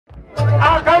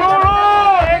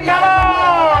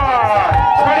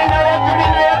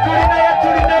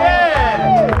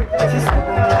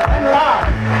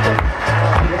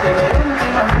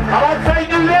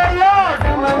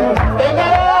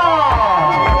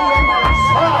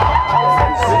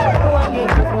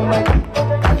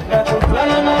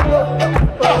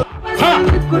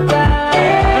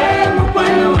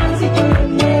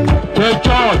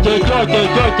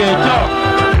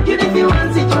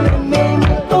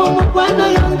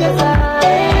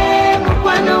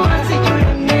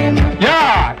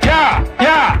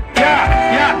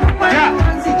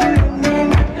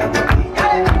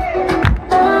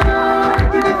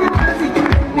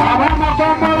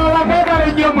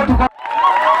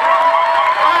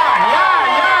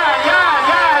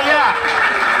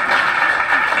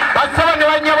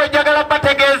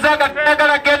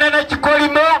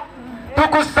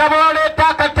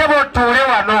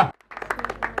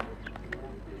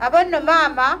Abonno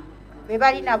maama be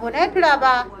bali nabo naye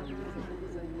tulaba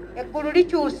eggulu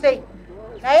likyuse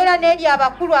naye era n'eri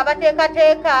abakulu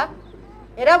abateekateeka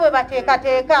era bwe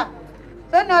bateekateeka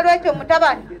so n'olwekyo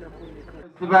mutabani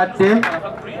kibadde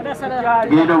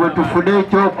genda bwe tufune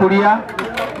ekyokulya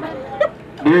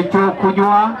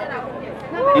n'ekyokunywa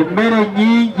emmere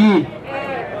nnyingi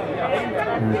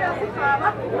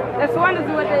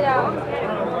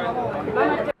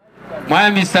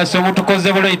mwami Saso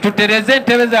mutukoze bulungi tutereze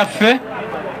entebe zaffe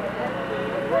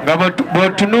nga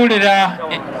bw'otunuulira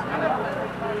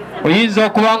oyinza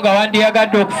okuba nga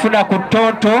wandiyagadde okufuna ku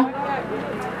ttonto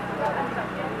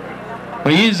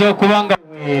oyinza okuba nga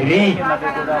weeri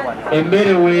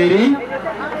emmere weeri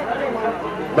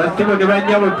basibo ne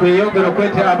bannyabo tweyongera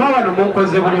okwetera aba wano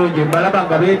munkoze bulungi mbalaba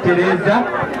nga beetereza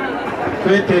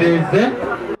twetereze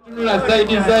tunula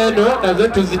sayidi zaeno nazo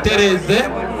tuzitereze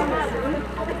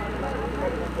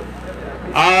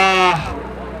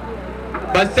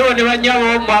basibo ne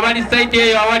bannyabo mwe abali sayidi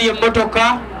eyo awali emmotoka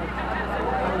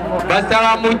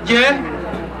basaba mujje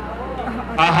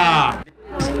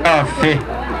waffe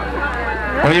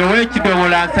oyo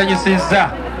w'ekidomola nsanyusizza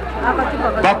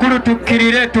bakulu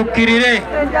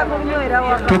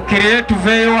tukkirire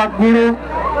tuveeyo waggulu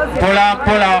mpola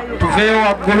mpola tuveeyo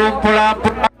waggulu mpola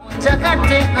mpola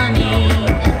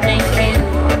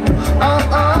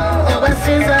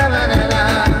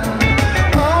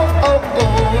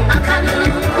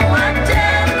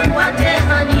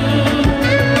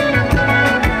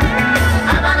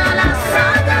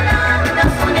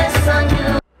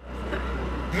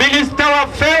minisita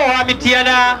waffe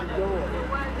owamitiana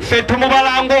ffe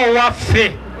tumubalanga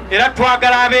owaffe era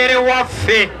twagala abeere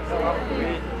waffe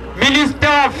minisita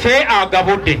waffe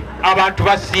agabudde abantu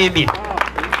basiimye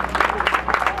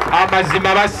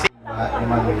amazima basiimye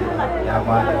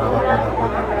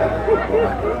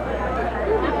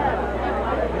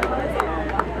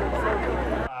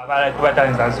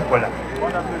abalatubatanza zikola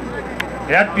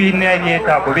era tulina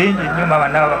ebyetaago bingi nnyo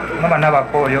mama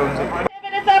n'abakooyonzo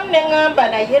neŋŋamba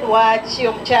naye lwaki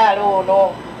omukyalo ono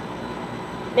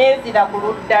nenzira ku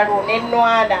ludda lwo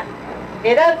nennwana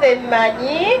era nze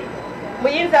mmanyi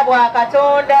muyinza bwa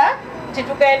Katonda nti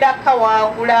tugenda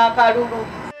kukawangula akalulu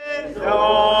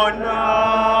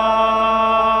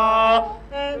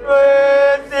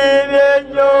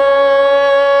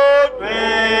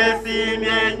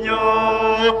twesimye nnyo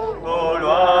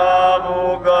olwa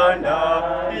Buganda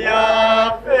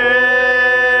yaffe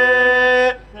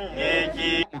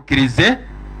mukkirize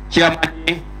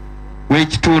kyamanyi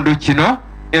w'ekitundu kino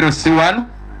LC1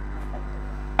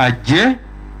 ajje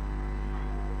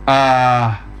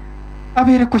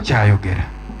abeereko kyayogera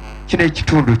kino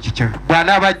ekitundu kikyo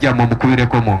bw'anaaba ajjamu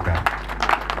mukubireko mu ngalo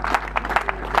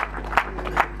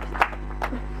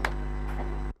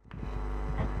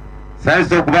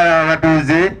sanyusa okubalaba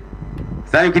abatuuze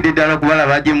sanyukidde ddala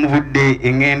okubalaba gye muvudde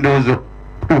eŋŋendo zo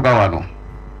kutuuka wano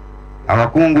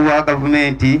abakungu ba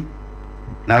gavumenti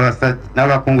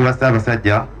n'abakungu ba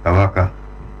Ssaabasajja Kabaka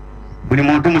buli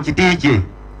muntu mu kiti kye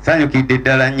sanyukidde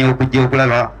ddala nnyo okujja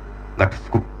okulaba nga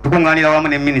tukuŋŋaanira wamu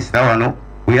ne minisita wano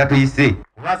bwe yatuyise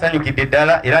oba sanyukidde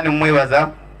ddala era ne mwebaza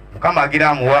Mukama agira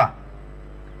amuwa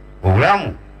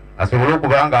obulamu asobole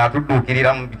okuba nga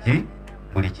atudduukirira mu biki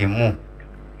buli kimu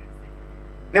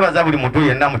nebaza buli muntu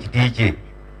yenna mu kiti kye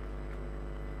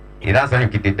era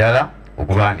nsanyukidde ddala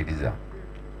okubaaniriza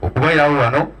okubeerawo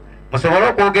wano musobole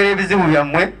okwogera ebizibu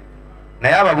byammwe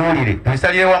naye ababuulire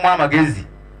tubisalire wamu amagezi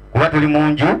kuba tuli mu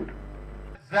nju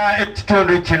za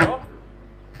ekitundu kino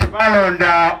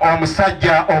balonda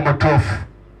omusajja omutuufu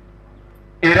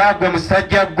era gwe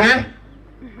musajja gwe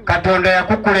Katonda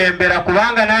yakukulembera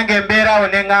kubanga nange embeerawo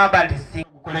neŋŋamba nti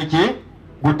singukoleki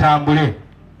gutambule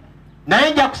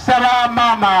naye nja kusaba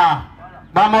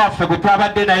maama waffe gwe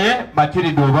twabadde naye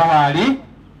Matilda oba waali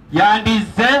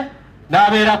yandize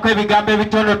n'abeerako ebigambo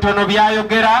ebitonotono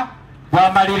byayogera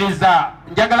bwamaliriza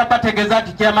njagala bategeeza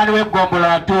nti kyamani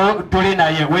w'eggombola tuli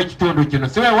naye w'ekitundu kino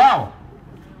si weewaawo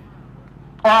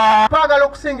twagala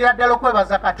okusingira ddala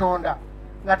okwebaza Katonda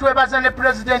nga twebaza ne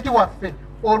pulezidenti waffe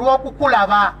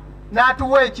olw'okukulaba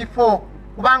n'atuwa ekifo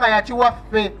kubanga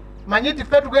yakiwaffe manyi ti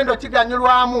ffe tugenda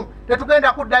okiganyulwamu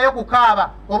tetugenda kuddayo kukaaba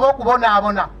oba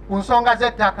okubonaabona ku nsonga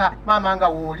z'ettaka maama nga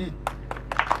wooli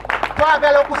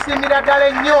twagala okusiimira ddala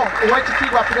ennyo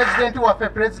ow'ekitiibwa pulezidenti waffe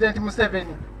pulezidenti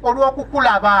Museveni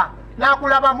olw'okukulaba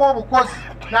n'akulabamu obukozi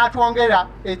n'atwongera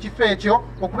ekifo ekyo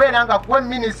okubeera nga gwe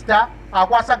minisita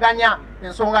akwasaganya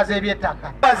ensonga z'ebyettaka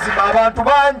mazima abantu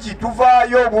bangi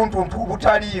tuvaayo obuntuntu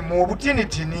obutaliimu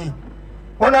obutinitini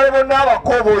onale bonna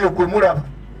abakooba oyo gwe mulaba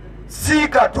si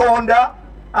Katonda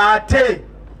ate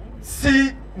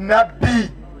si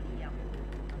nabbi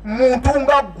muntu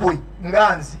nga ggwe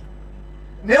nga nze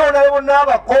naye onalebo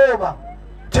Nabakooba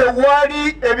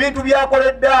tewali ebintu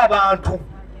byakoledde abantu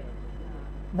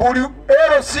buli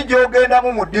LC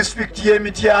gy'ogendamu mu disitulikiti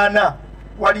y'Emityana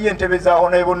waliyo entebe zaawo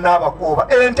nalebo Nabakooba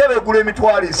entebe egula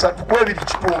emitwalo 3 ku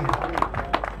 2.5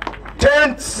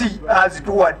 tensi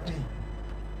azituwadde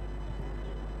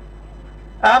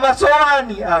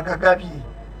amasowaani agagabye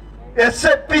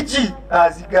esseppiki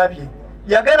azigabye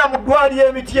yagenda mu ddwaliro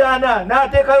Emityana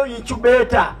n'ateekayo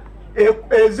incubator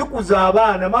ezikuza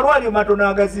abaana malwaliro matono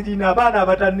agazirina abaana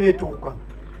abatanneetuuka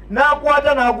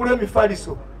n'akwata n'agula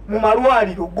emifaliso mu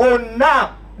malwaliro gonna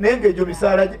naye ng'egyo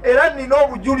misaala gye era nina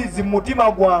obujulizi mu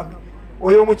mutima gwange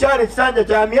oyo omukyala ekisanja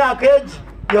kya myaka egi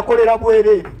yakolera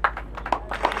bwereere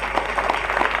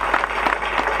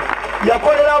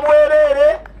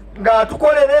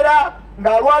ng'atukolerera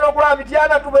ng'alwana okulaba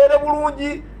Mityana tubeere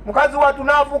bulungi mukazi wattu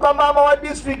n'afuuka maama wa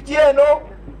disitulikiti eno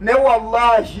ne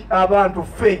wallahi abantu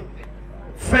ffe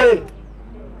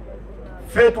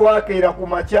twakeera ku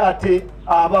makyate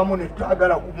abamu ne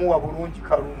tutagala kumuwa bulungi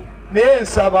kalulu naye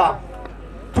nsaba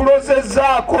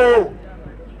tulozezzaako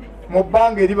mu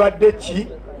bbanga eribadde ki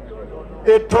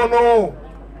ettono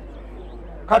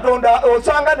Katonda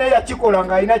osanga naye yakikola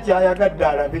ng'alina kyayagadde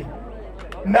alabe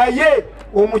naye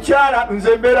omukyala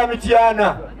nze mbeera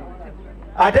Mityana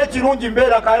ate kirungi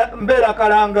mbeera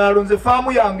Kalangaalo nze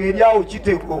faamu yange eryawo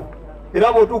Kitego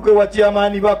era bw'otuuka ewa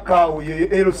kyamaani bakkaawo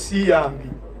ye LC yange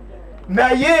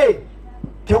naye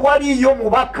tewaliyo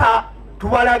mubaka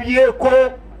tubalabyeko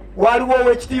waliwo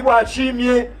owekitiibwa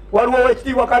Asiimye waliwo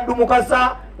owekitiibwa Kaddu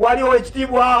Mukasa waliwo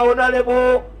owekitiibwa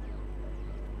Honorable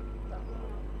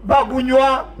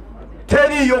Bagunywa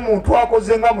teriyo muntu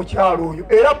akoze nga mukyalo oyo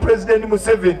era President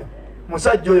Museveni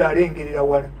musajja oyo alengerera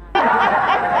wala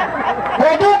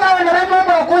bwetuukawo ne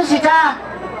bamumba okunzita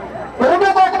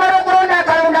oluduka okumala okulonda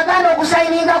akalonda ganda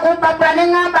okusayininga ku mpapula ne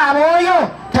ŋŋamba ab'oyo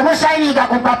temusayininga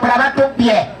ku mpapula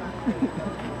batubbye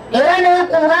era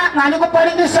nenkuba nga ndi ku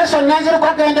polisi station nenziruka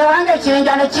okgenda ewange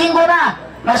ekiyinja ne kingoba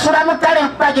nasula mu ttale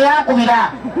enkuba gye yankubira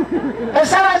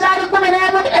essaawa zaali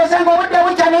 11 ezenga obudde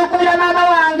bukya nenkubira maama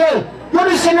wange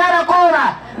Judith Nabakooba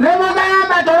ne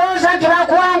mugamba tolowooza nti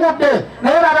bakuwangudde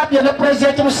naye bababye ne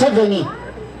Pulezidenti Museveni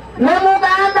ne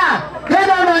mugamba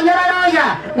genda onoonyera looya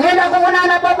ngenda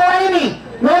kuvunaana Bobi Wine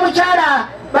n'omukyala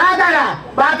baagala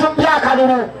batubbye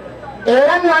akalulu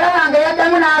era muwala wange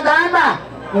yaddamu n'agamba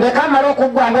ndeka mmala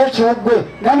okuggwamu ekiwuggwe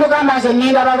nemugamba nze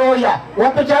nninda balooya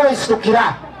wompitirawo esitukira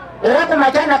era ku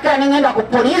makya nakera nengenda ku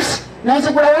poliisi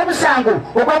nenzigulawo omusango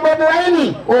ogwa Bobi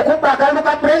Wine okubba akalulu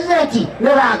ka pulezidenti ne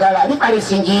baagala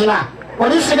likalisi njiina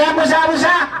poliisi nembuzaabuza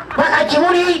paka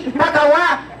Kimuli paka wa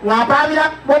ngampaabira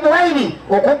Bobi Wine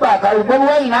okubba akalulu Bobi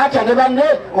Wine atya ne banne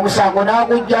omusango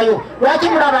n'agugjayo lwaki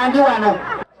mulaba ndi wano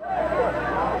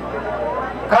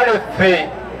kale ffe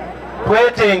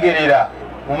twetengerera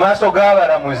mu maaso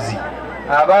g'abalamuzi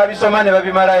abaabisoma ne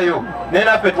babimalayo naye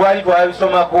naffe twali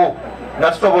twabisomako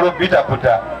nga tusobola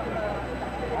obitaputa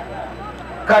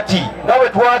kati nga bwe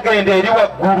twagenda eri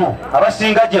waggulu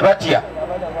abasinga gye batya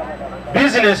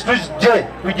bizinesi tujje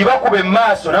tugibakuba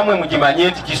emaaso nammwe mugimanye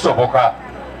nti kisoboka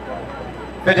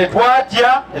ffe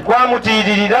tetwatya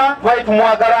tetwamutiiririra twali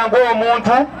tumwagala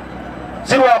ng'omuntu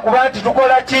si lwakuba nti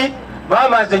tukola ki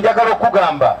maama nze njagala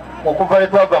okugamba okuva ne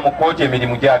twava mu kkooti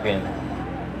emirimu gyagenda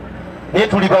naye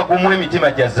tuli bagumu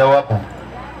emitima gya zawabu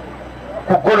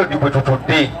ku golodi bwe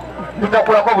tutudde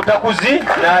tutakulako butakuzi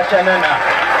n'akyanana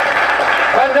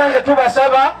bannange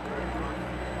tubasaba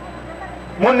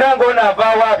munnange ono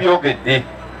avaawo abyogedde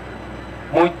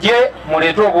mujje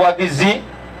muleete obuwagizi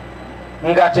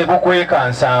nga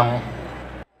tebukwekansamu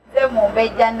nze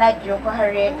mumbejja Najjuko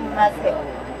Harriet Mase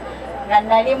nga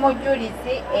nali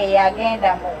mujulizi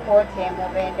eyagenda mu kkooti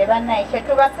emubende bannaye kye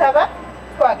tubasaba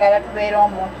twagala tubeere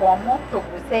omuntu omu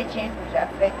tuguze ekintu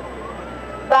kyaffe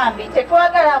bambi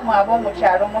tetwagalamu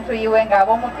ab'omukyalo mutuyiwe nga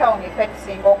ab'omutawuni ffe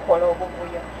tusinga okukola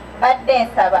obuvuyo badde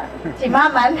nsaba ti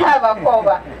maama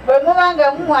Nabakooba bwe mubanga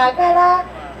mumwagala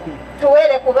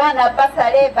tuwere ku baana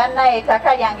basale bannaye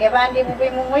ettaka lyange bandi bubi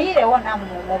mumuyirewo namu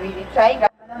mu mubiri twayinga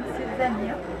Namusiza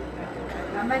nnyo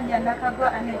amanya Nakagwa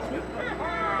Aneti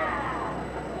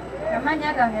amanya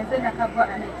gange nze Nakagwa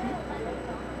Aneti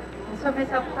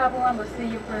nsomesa ku Kabuwambo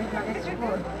CU Primary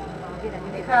School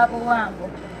Kabuwambo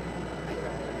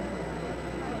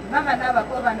Mama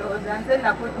Nabakooba ndowooza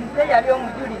nze yali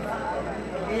omujulizi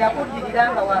eyakuddirira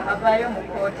nga wakavaayo mu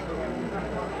kkooti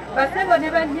basebo ne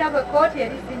bannyabwe kkooti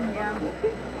eri sinnyangu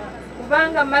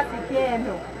kubanga masiki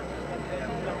eno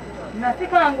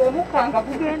nasikanga omukka nga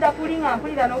gugenda kulinga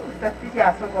mpulira n'okussa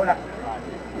sikyasobola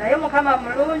naye Mukama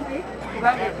mulungi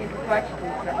kubanga ekintu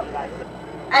twakituusa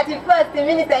ati first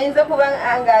minisita ayinza okuba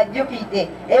nga ajjukidde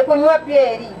ekunywa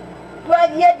byeri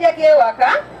twagiyajjako ewaka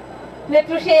ne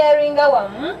tusharinga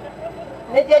wamu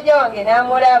ne jjajja wange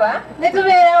n'amulaba ne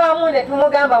tubeera wamu ne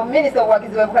tumugamba minisita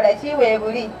obuwagizi bwe bukola kiwe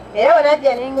buli era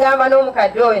wanajja nengamba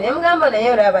n'omukadde oyo ne mugamba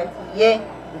naye olaba nti ye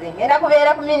nze ngenda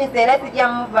kubeera ku minisita era sijja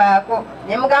muvaako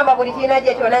ne mugamba buli kiina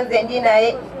gye kyona nze ndi naye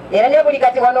era ne buli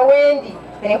kati wano wendi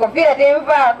enkofiira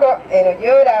tenvaako eno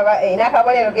gyolaba erina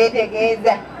akabolero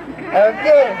getegeeza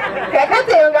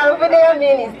kakati eyo nga nvuddeyo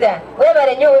minisita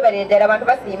webale nnyo webale ddala abantu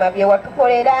basiima bye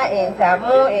watukolera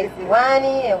entamu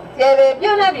esiwaani obutebe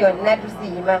byonna byonna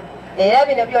tusiima era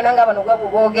bino byonna nga bano gwe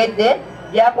buboogedde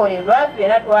byakolerwa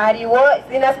byonna twaliwo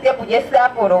sirina sitepu gye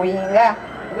saafolowinga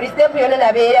buli sitepu yonna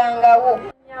nabeerangawo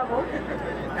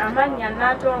amannya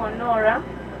Natongonoora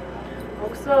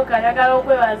okusooka ayagala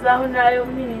okwebazaho nayo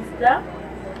minisita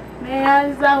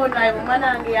neyanzaho naye omwana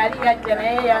wange yali yajja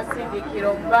naye yasindikira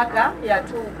omubaka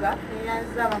yatuuka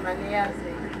neyanza mama neyanze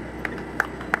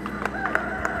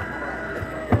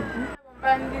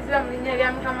mbandiza mu linnya lya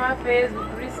mukama waffe yesu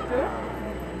kristo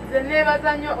nze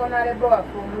neebaza nnyo onalebo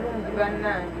waffe omulungi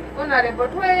bannange onalebo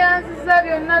tweyanziza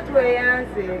byonna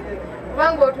tweyanzeeko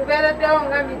kubanga otubeereddewo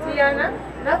nga mitiyana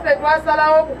naffe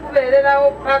twasalawo okukubeererawo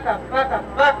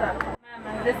paka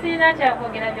nze sirina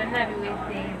kyakwogera byonna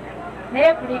biweeseeza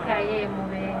naye kulikayo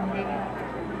emubende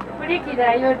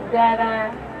kulikirayo ddala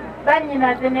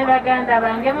bannyinaze ne baganda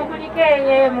bange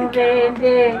mukulikeeyo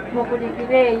emubende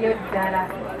mukulikireeyo ddala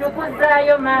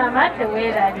tukuzaayo maama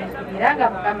teweeraliikirira nga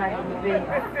mukama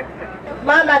limubeera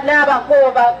maama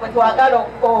Nabakooba gwe twagala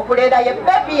okulera ye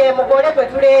bebi ye mugole gwe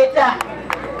tuleeta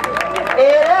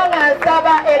era nga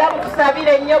nsaba era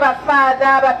mutusabire nnyo bafaada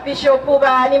ababishopu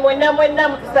baani mwenna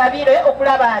mutusabire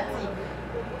okulaba nti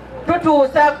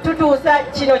tutuusa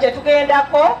kino kye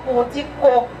tugendako ku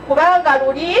ntikko kubanga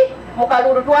luli mu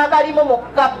kalulu twagalimu mu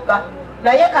kukabba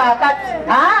naye kaakati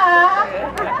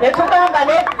netugamba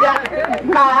nedda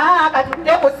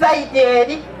katudde ku sayidi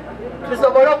eri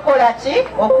tusobole okukola ki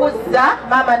okuzza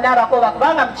maama Nabakooba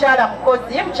kubanga mukyala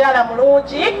mukozi mukyala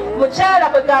mulungi mukyala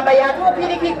kwegamba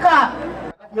yatuukirikika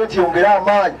gavumenti yongera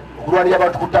amaanyi okulwanira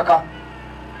abantu ku ttaka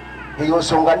eyo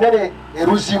nsonga nnene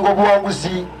eruzinga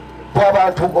obuwanguzi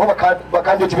bw'abantu oba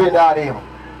bakandideti b'NRM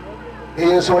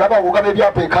eyo ensonga abawuga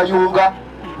b'ebyapa ekayunga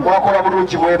mwakola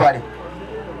bulungi mwebale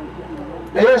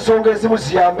naye ensonga ezimu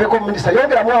ziyambeko minisita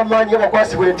yongeramu amaanyi nga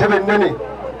bakwasibwa entebe ennene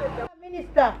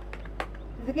minisita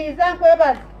nzikiriza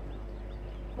nkwebaza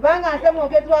kubanga nze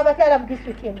mwogezi w'abakyala mu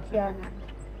disitulikiti emityana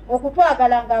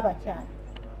okutwagala ng'abakyala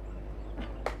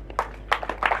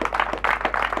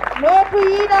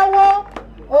n'otuyiirawo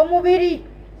omubiri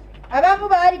abamu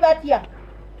baali batya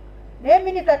naye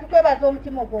minisita tukwebaza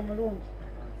omutima ogwo omulungi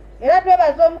era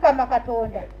twebaza omukama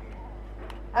Katonda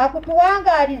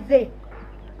akutuwangaalize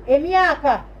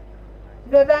emyaka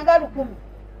ndooza nga 100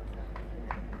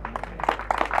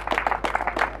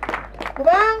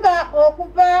 kubanga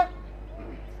okuva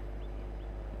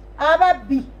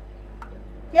ababbi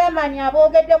kyamaani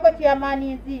aboogeddeko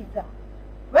kyamaani nziiza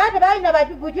baa tebalina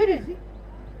bujulizi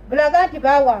bulaga nti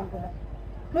baawangula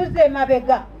tuzze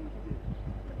emabega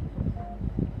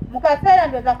mu kaseera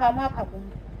ndooza ka mwaka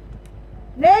gumu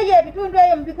naye ebitundu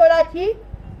eyo mubikola ki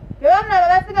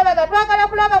tebamulaba basinga baga twagala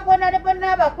kulaba gwona ne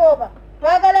Nabakooba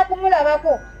twagala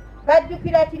kumulabako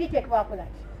bajjukira kiri kyetwakola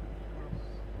ki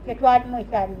kyetwalimu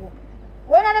ekyaliwo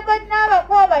wena ne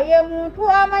Nabakooba ye muntu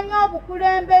amanyi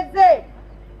obukulembeze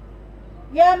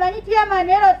yamanyi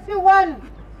kyamaani LC1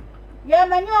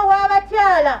 yamanyi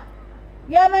ow'abakyala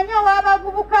yamanyi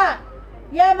ow'abavubuka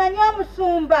yamanyi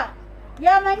omusumba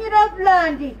yamanyi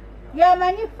Reverend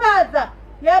yamanyi Father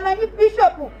yamanyi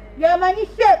Bishop yamanyi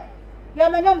Sheikh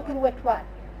yamanyi omukulu w'ettwala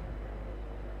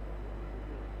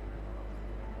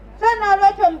so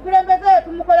nalwekyo omukulembeze oyo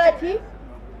tumukola ki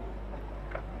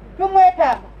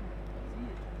tumwetaaga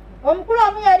omukulu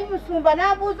omu yali musumba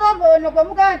n'abuuza ono gwe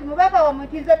mugamba nti mubaka wamwe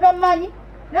nti nze tomumanyi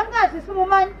namugaa nti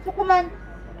sikumanyi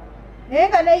naye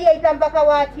nga naye yeyita mubaka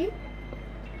waaki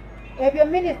ebyo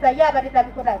minisita ye abadde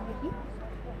tabikola kiki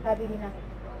tabirina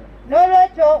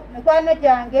n'olwekyo mikwano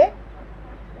gyange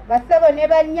basebo ne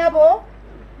bannyabo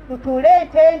tutuule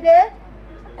entende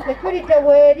tetuli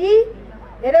teweeri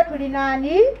era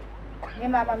tulinaani ne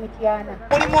maama Mityana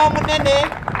mulimu omunene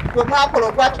gwe mwakola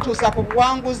ogwatutuusa ku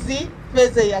buwanguzi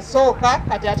feeza eyasooka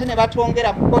kati ate ne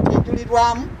batwongera mu kkooti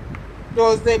ejulirwamu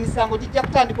ndowooza emisango gijja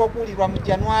kutandika okuwulirwa mu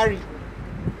January.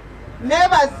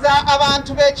 Neebaza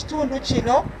abantu b'ekitundu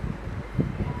kino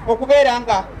okubeera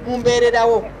nga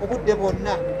mumbeererawo obudde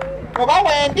bwonna oba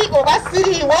wendi oba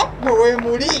siriiwo mwe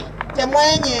muli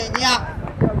temwenyeenya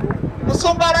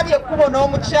musumba alabye ekkubo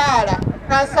n'omukyala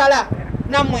kansala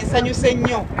nammwe nsanyuse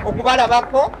nnyo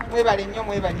okubalabako mwebale nnyo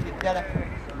mwebalire ddala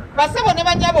basebo ne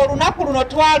banyabo olunaku luno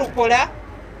twalukola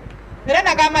era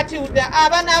nagamba Tilda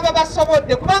abaana abo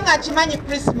basobodde kubanga nkimanyi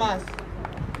Christmas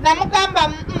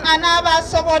namugamba anaaba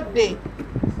asobodde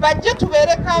bajje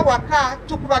tubeereko awaka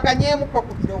tukubaganyeemuko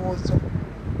ku birowoozo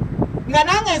nga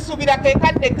nange nsuubira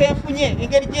kekadde kenfunye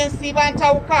engeri gyensiiba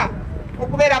ntawuka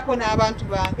okubeerako n'abantu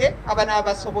bange abanaaba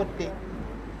basobodde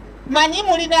manyi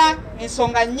mulina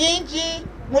ensonga nnyingi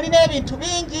mulina ebintu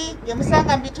bingi bye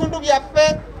musanga mu bitundu byaffe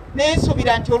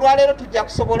nensuubira nti olwaleero tujja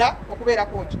kusobola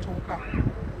okubeerako wetutuuka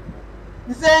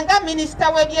nze nga minisita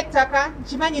w'ebyettaka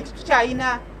nkimanyi nti tukyalina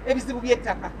ebizibu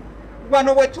by'ettaka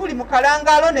wano bwe tuli mu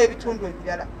Kalangalo n'ebitundu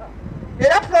ebirala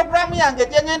era pulogulaamu yange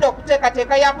gye ngenda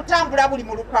okuteekateeka yakutambula buli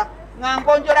muluka nga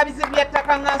ngonjola bizibu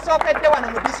by'ettaka nga nsookedde wano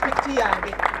mu disitulikiti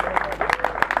yange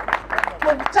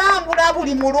kutambula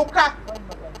buli muluka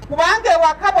kubanga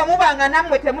ewaka bwe mubanga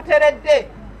nammwe temuteredde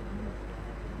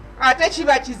ate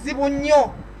kiba kizibu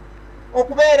nnyo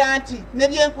okubeera nti ne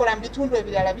byenkola mu bitundu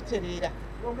ebirala bitereera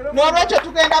n'olwekyo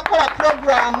tugenda kukola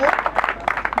pulogulaamu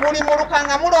buli muluka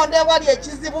nga mulonda ewali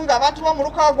ekizibu ng'abantu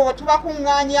b'omuluka ogwo bwe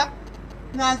tubakuŋŋaanya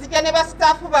nga nzija ne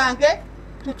basitaafu bange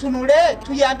tutunule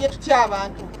tuyambye tutya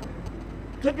abantu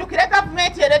tujjukire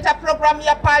gavumenti ereeta pulogulaamu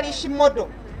ya parish model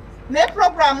ne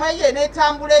pulogulaamu eyo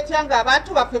eneetambula etya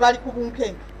ng'abantu baffe bali ku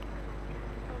bunkenge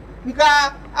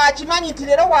nga akimanyi nti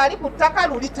leero waali ku ttaka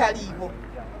luli taliibo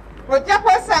ojja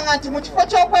kwesanga nti mu kifo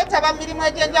ky'okwetaba mirimu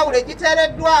egy'enjawulo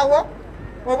egiteereddwawo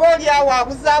oba oli awo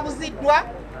abuzaabuziddwa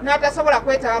n'atasobola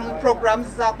kwetaba mu pulogulaamu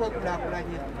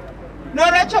z'akwekulaakulanya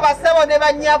n'olwekyo basebo ne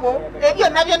bannyabo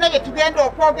ebyonna byonna bye tugenda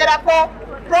okwogerako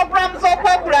pulogulaamu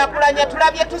z'okwekulaakulanya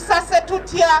tulabye tusase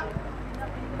tutya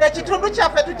ekitundu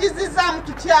kyaffe tukizizaamu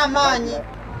tutya amaanyi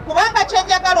kubanga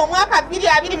kyenjagala omwaka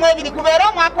 2022 kubeera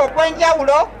omwaka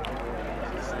ogw'enjawulo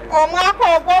omwaka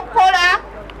ogw'okukola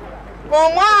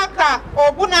omwaka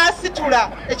ogunaasitula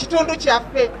ekitundu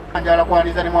kyaffe njala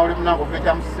kwaniriza ne mwawuli munange okuva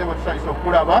ekyamusisebo tutandise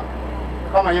okulaba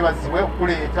kama yebazibwe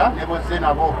okuleeta ne bozze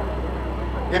nabo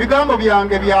ebigambo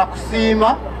byange byakusiima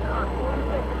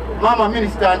maama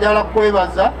minisita njala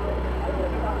kukwebaza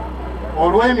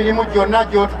olw'emirimu gyonna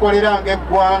gy'otukolera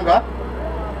ng'eggwanga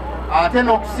ate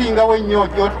n'okusingawo ennyo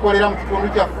gy'otukolera mu kitundu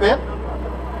kyaffe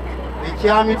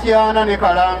ekyamityana ne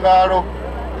Kalangalo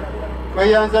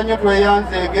tweyanza nnyo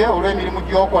tweyanzeege olw'emirimu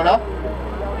gy'okola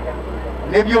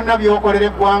ne byonna by'okolera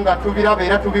eggwanga tubiraba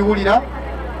era tubiwulira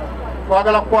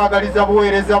twagala kukwagaliza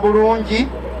buweereza bulungi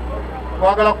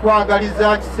twagala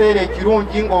kukwagaliza kiseera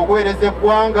ekirungi ng'obuweereza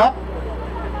eggwanga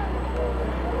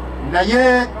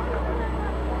naye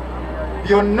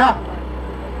byonna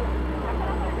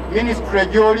minisitule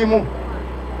gy'olimu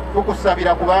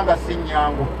tukusabira kubanga si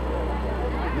nnyangu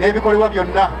n'ebikolebwa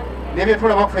byonna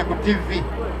n'ebyetulaba ffe ku TV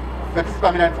ffe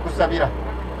tufukamira ne tukusabira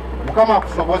Mukama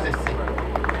akusobozese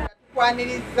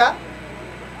tukwaniriza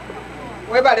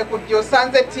webale kujja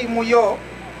osanze ttiimu yo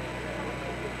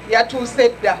yatuuse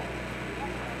dda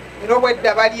era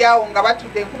obwedda bali awo nga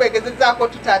batudde enkuba egezezaako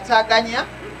tutaataaganya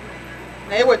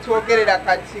naye bwe twogerera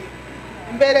kati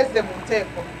mbeereze mu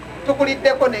nteeko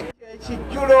tukuliddeko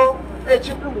ekijjulo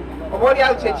ekikulu oba oli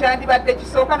awo kyekyandibadde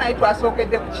kisooka naye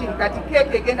twasookedde ku kiri kati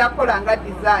keeka egenda kukola nga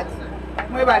dizaati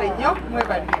mwebale nnyo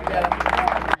mwebale ddala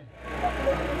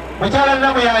mukyala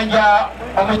Namuyanja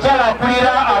omukyala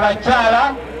akulira abakyala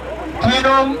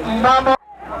tulina mbambo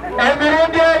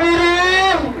emirundi ebiri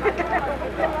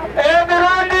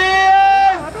emirundi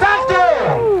esatu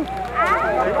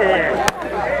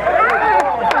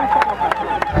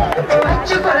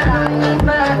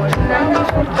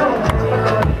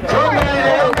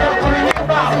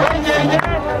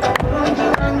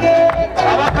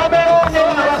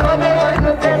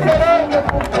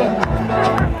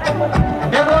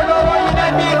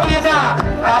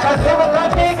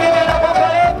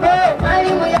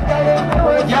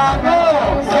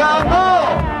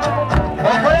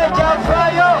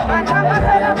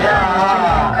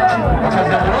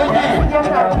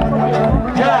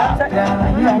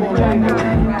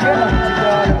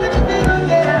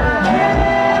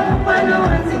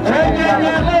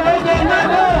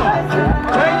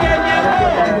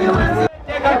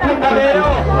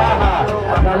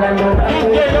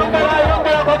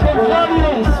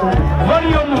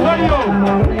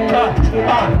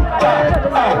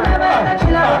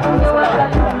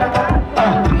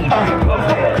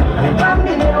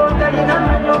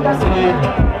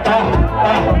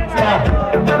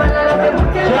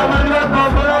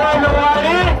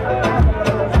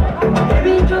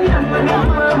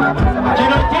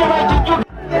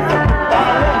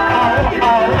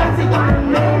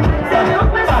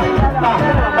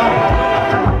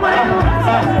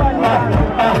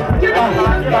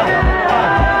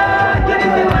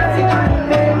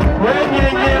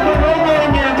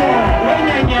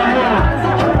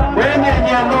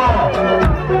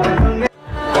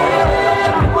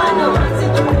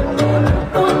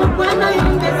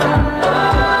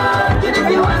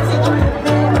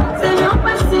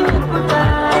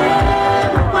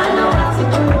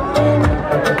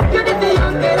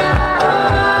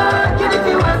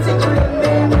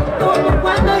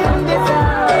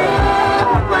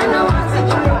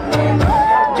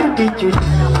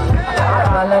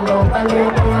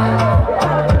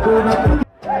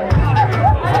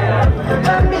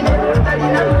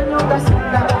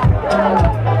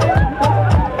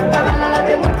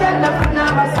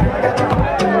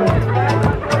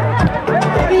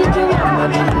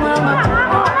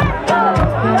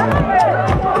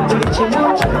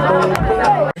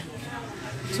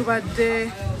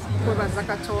kwebaza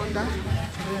Katonda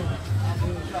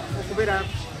okubeera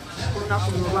ku lunaku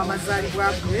luno olw'amazaalibwa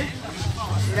ge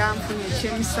era nfunye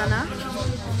ekyemisana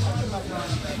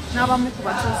n'abamu ku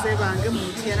batuuze bange mu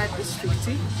Mityana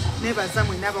disitulikiti neebaza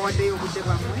mwenna abawaddeyo obudde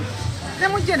bwammwe ne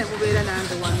mujje ne mubeera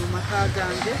nange wano mu maka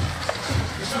gange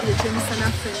ekiri ekyemisana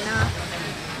ffenna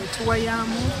ne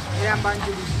tuwayamu era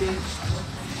mbanjulidde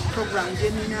puroguramu gye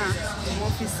nina mu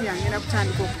ofiisi yange era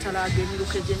kutandika okutalaaga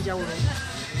emiruka egy'enjawulo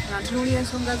nga ntunuulira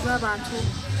ensonga z'abantu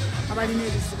abalina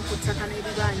ebizibu ku ttaka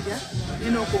n'ebibanja naye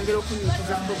n'okwongera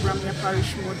okunyiikiza puroguramu ya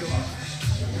parish model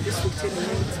disitulikiti eno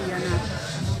y'Emityana.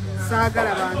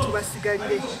 Saagala bantu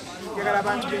basigalire, njagala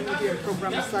abantu benyigire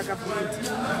puroguramu za gavumenti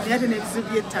naye ate n'ebizibu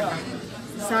by'ettaka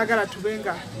saagala tube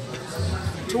nga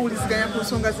tuwuliziganya ku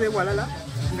nsonga z'ewalala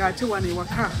ng'ate wano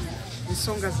ewaka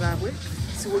ensonga zaabwe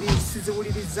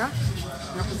siziwuliriza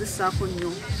nga kuzissaako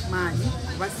nnyo maanyi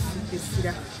oba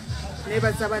essira.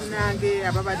 Neebaza bannange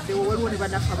ababaddewo waliwo ne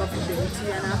bannaffe abavudde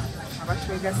Mityana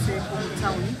abatwegaseeko mu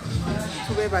tawuni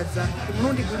tubeebaza. Ku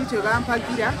mulundi guli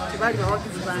tebampagira tebaali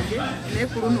bawagizi bange naye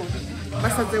ku luno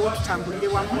basazeewo tutambulire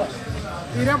wamu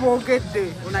era boogedde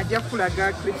onajja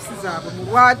kulaga clipsi zaabwe mu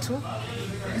lwatu.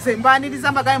 Nze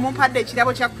mbaaniriza mbagaye mumpadde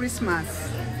ekirabo kya Christmas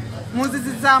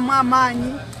munzizizaamu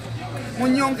amaanyi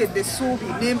munyongedde essuubi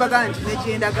nembaga nti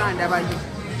negenda gandabayo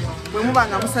bwe muba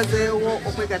nga musazeewo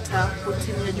okwegatta ku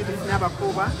ttiimu ya Judith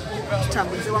Nabakooba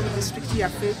tutambulize wamu disitulikiti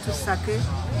yaffe tusake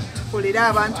tukolere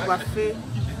abantu baffe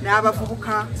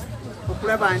n'abavubuka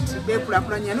okulaba nti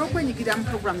beekulaakulanya n'okwenyigira mu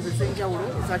puroguramu ez'enjawulo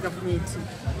eza gavumenti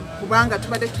kubanga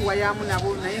tubadde tuwayamu nabo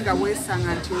naye nga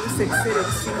weesanga nti oluusi ebiseera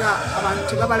ebisinga abantu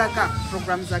tebabalaga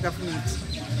puroguramu za gavumenti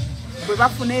bwe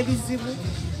bafuna ebizibu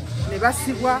ne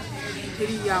basibwa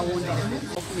teriyawondera.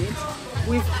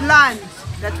 We've planned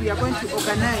that we are going to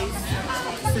organize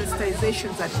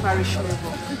sensitizations at parish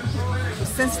level to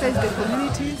sensitize the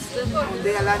communities on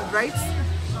their land rights,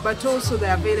 but also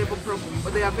the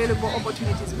available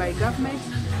opportunities by government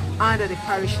under the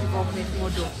parish involvement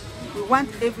model. We want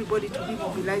everybody to be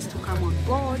mobilized to come on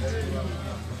board,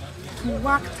 to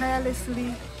work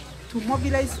tirelessly, to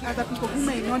mobilize other people who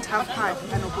may not have had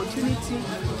an opportunity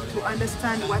to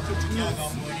understand what it means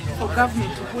for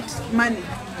government to put money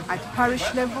at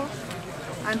parish level.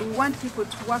 And we want people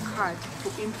to work hard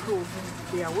to improve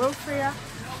their welfare,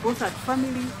 both at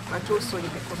family but also in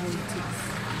the communities.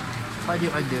 How do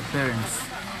you urge the parents?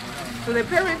 To the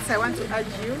parents, I want to urge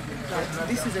you that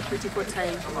this is a critical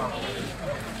time.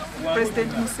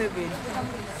 President Museveni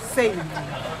said,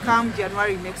 come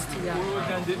January next year,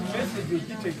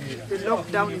 the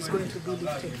lockdown is going to be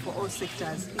lifted for all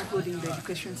sectors, including the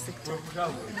education sector.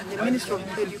 The Minister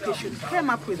of Education came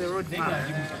up with a roadmap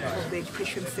of the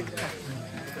education sector.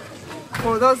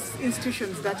 For those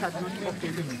institutions that are not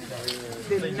open,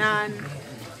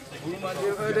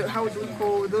 the how do we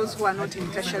call those who are not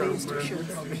in tertiary institutions,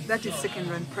 that is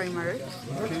secondary and primary.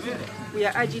 We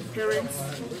are urging parents,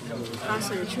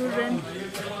 counsel your children,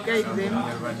 guide them,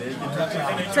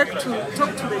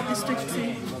 talk to the district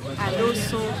team and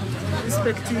also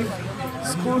respective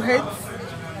school heads.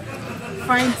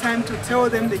 Find time to tell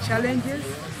them the challenges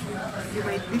you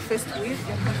might be faced with.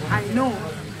 I know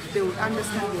they will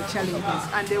understand your challenges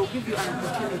and they will give you an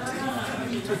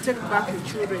opportunity to take back your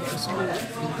children to school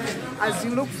as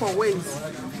you look for ways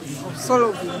of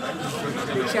solving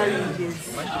the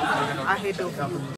challenges ahead of you.